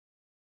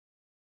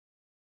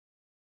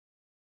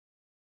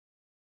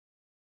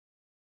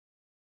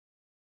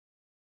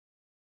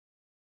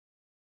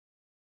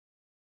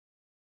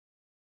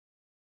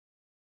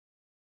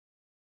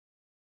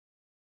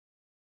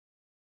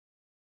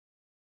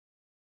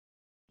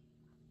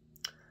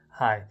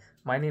Hi,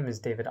 my name is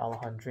David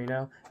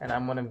Alejandrino, and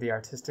I'm one of the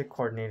artistic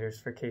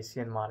coordinators for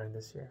KCN Modern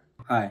this year.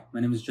 Hi, my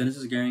name is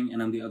Garing,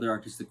 and I'm the other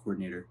artistic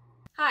coordinator.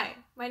 Hi,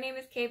 my name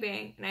is Kay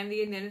Bang, and I'm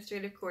the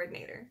administrative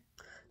coordinator.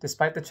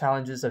 Despite the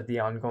challenges of the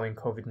ongoing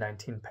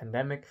COVID-19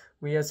 pandemic,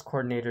 we as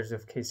coordinators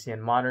of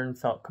KCN Modern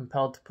felt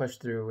compelled to push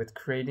through with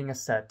creating a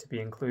set to be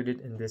included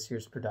in this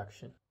year's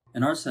production.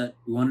 In our set,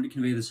 we wanted to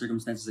convey the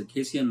circumstances that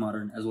KCN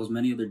Modern, as well as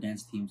many other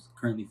dance teams,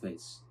 currently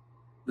face.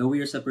 Though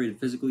we are separated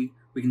physically,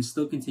 we can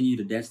still continue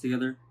to dance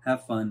together,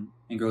 have fun,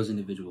 and grow as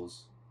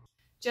individuals.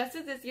 Just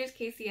as this year's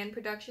KCN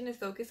production is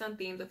focused on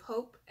themes of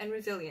hope and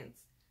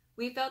resilience,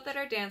 we felt that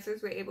our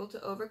dancers were able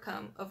to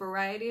overcome a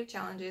variety of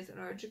challenges in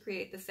order to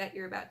create the set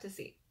you're about to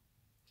see.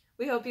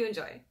 We hope you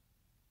enjoy.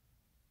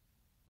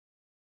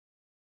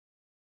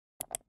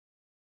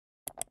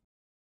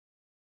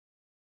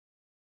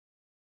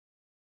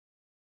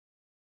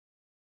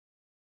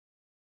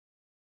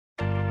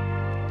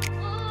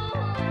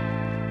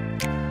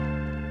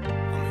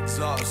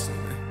 Exhausted,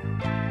 man.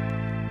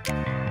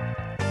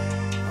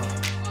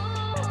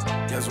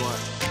 Guess what?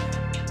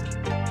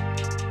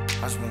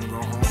 I just wanna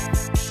go home.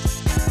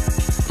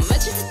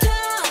 Much of the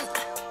town,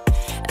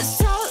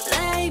 so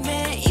late,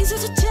 man. Easy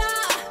to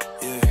tell.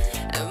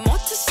 Yeah. And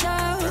what to say?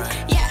 Right.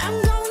 Yeah, I'm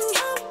going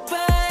up,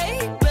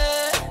 baby.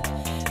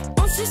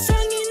 온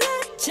세상이 내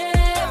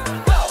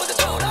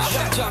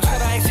참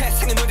사랑의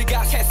세상은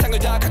우리가 세상을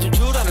다 가진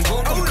줄 아는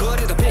건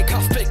거리다 big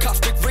house, big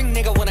ring.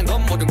 내가 원한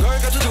건 모든 걸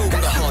가져두고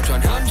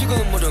허전한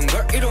지금 모든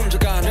걸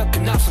이룬저가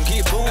느낀 낯선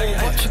기분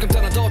지금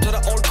떠나도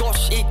돌아올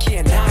곳이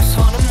있기에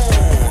나서는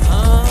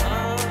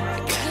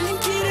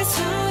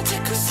갈림길에서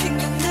자꾸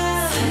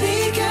생각나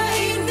네가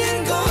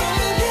있는 곳에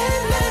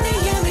나는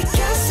여기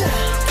갔어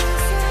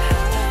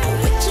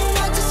With you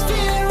I just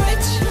feel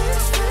rich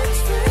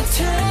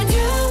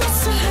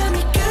다녀왔어 함이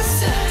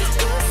갔어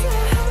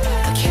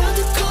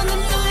켜두고 난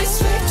너의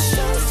switch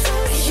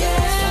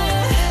Yeah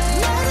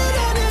말을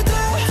안 해도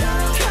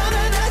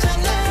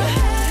편안하잖아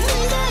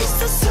네가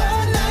있어서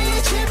나의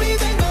집이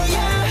된 거야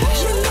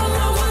You know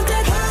I want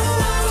that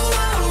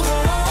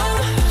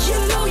You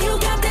know you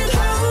got that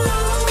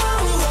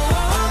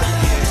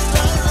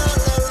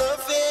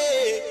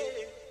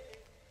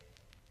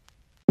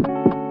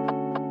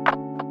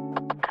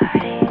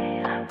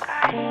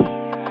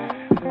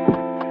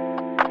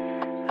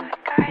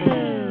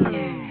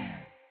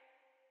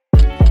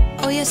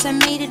Oh yes, I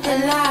made it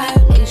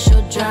alive.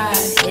 Glacial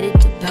drive, headed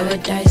to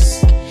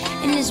paradise.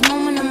 In this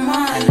moment of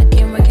mine, I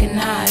can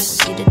recognize.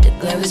 See that the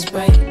glare is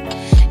bright.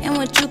 And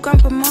what you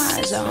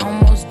compromise, I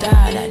almost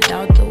died. I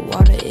doubt the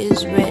water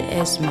is red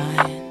as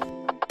mine.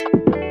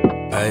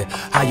 Hey,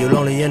 how you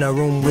lonely in a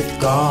room with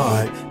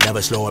God?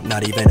 Never slow up,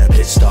 not even a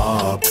pit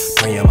stop.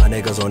 Praying my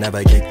niggas will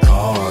never get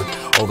caught.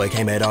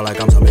 Overcame it all like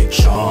I'm some big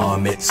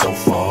charm. It's so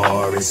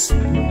far, it's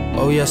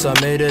oh yes, I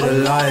made it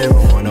alive.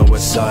 On the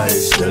west side,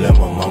 still in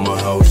my mama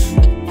house.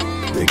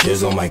 The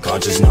kids on my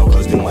conscience now,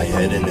 cause through my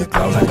head in the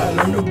clouds like I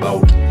learned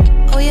about.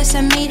 Oh yes,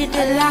 I made it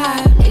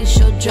alive.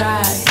 Glacial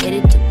drive,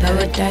 headed to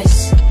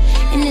paradise.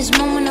 In this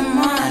moment of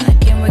mine, I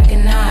can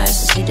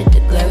recognize. See that the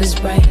glare is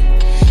bright.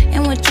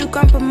 And what you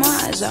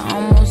compromise, I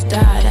almost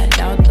died. I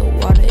doubt the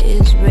water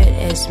is red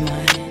as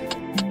mine.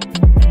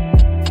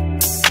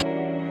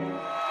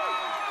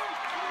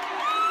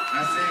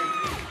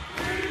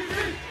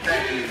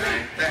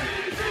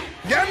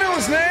 Y'all know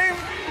his name?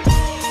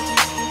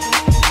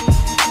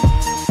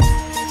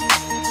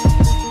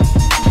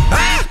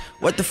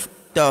 What the f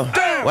though?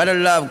 Where the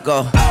love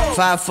go?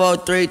 5, 4,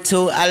 3,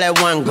 2, I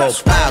let one go.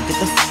 Wow, get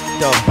the f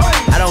though.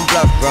 I don't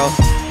bluff, bro.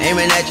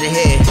 Aiming at your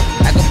head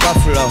like a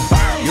buffalo.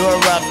 You a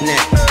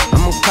roughneck,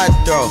 I'm a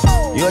cutthroat.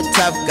 You a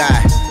tough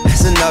guy,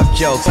 that's enough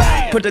jokes.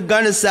 Put the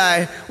gun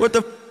aside, what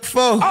the f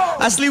for?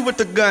 I sleep with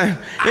the gun,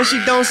 and she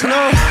don't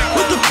snow.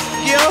 What the f,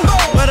 yo?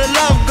 Where the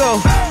love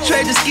go?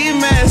 Trade the ski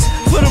mask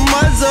for the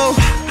muzzle.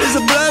 It's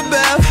a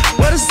bloodbath,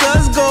 where the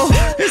suns go.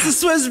 It's a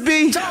Swiss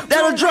beat, that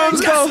the drums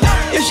go.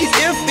 If she's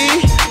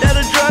iffy, that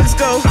the drugs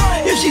go.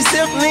 If she's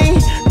simply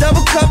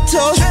double cup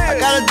toast, I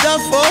got a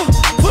duffel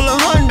full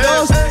of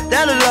hundos.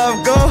 That the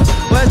love go.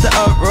 Where's the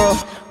uproar?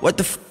 What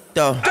the f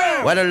though?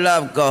 Where the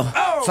love go?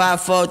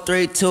 5, 4,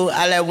 3, 2,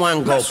 I let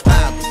one go.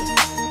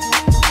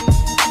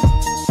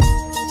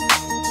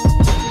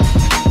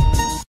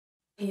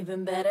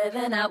 Even better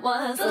than I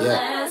was the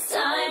last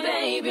time,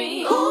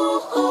 baby. Ooh,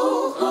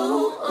 ooh,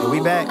 ooh, ooh. We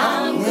back.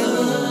 I'm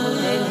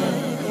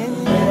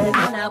good. Better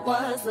than I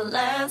was the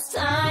last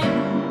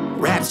time.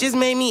 Raps just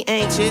made me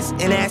anxious,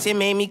 and that shit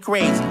made me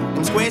crazy.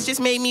 Them squares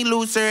just made me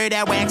looser,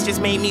 that wax just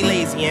made me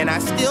lazy. And I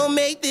still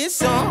make this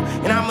song,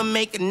 and I'ma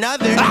make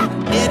another.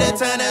 Did a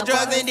ton of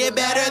drugs and did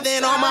better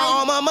than all my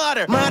alma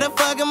mater.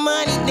 Motherfucking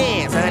money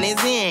dance,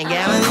 honey's in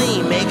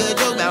Galilee. Make a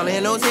joke about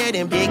Leno's head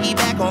and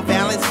piggyback on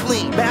Fallon's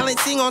fleet.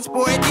 Balancing on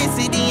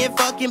sporadicity and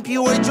fucking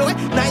pure joy.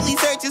 Nightly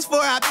searches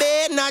for our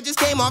bed, and I just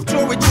came off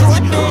tour with Troy.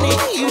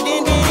 You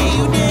did it,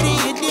 you did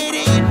it, you did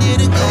it, you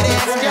did a good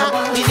ass job.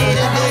 You did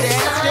a good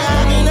ass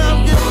job, and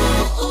I'm good.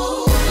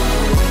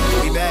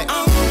 We back.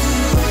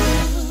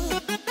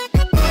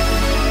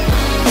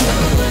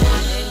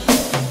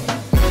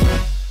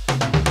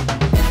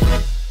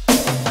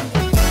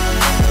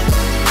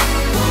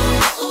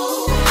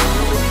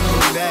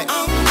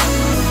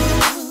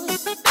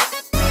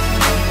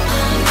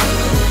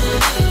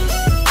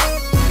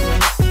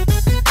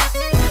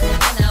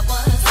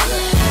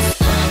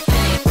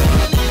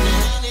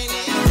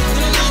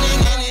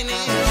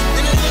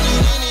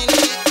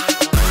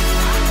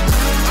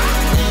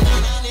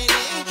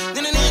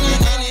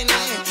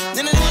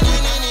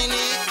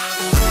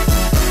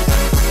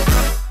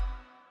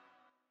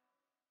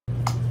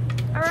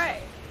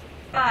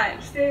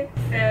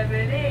 7,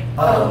 8.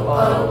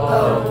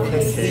 Oh,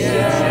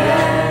 KCN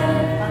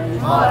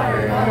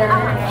Modern.